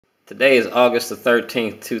Today is August the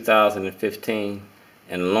 13th, 2015,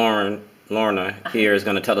 and Lorna here is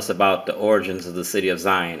going to tell us about the origins of the city of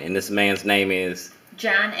Zion. And this man's name is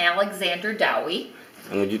John Alexander Dowie.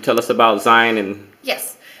 And would you tell us about Zion?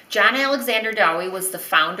 Yes. John Alexander Dowie was the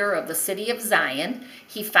founder of the city of Zion.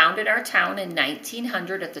 He founded our town in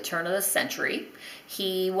 1900 at the turn of the century.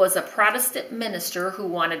 He was a Protestant minister who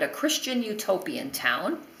wanted a Christian utopian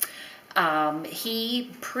town.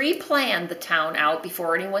 He pre-planned the town out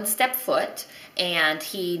before anyone stepped foot, and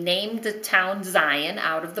he named the town Zion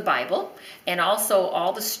out of the Bible. And also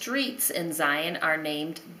all the streets in Zion are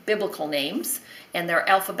named biblical names, and they're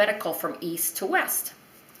alphabetical from east to west.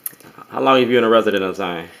 How long have you been a resident of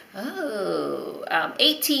Zion?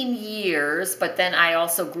 18 years, but then I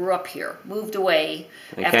also grew up here, moved away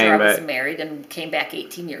and after I was married, and came back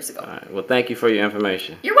 18 years ago. All right. Well, thank you for your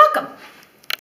information. You're welcome.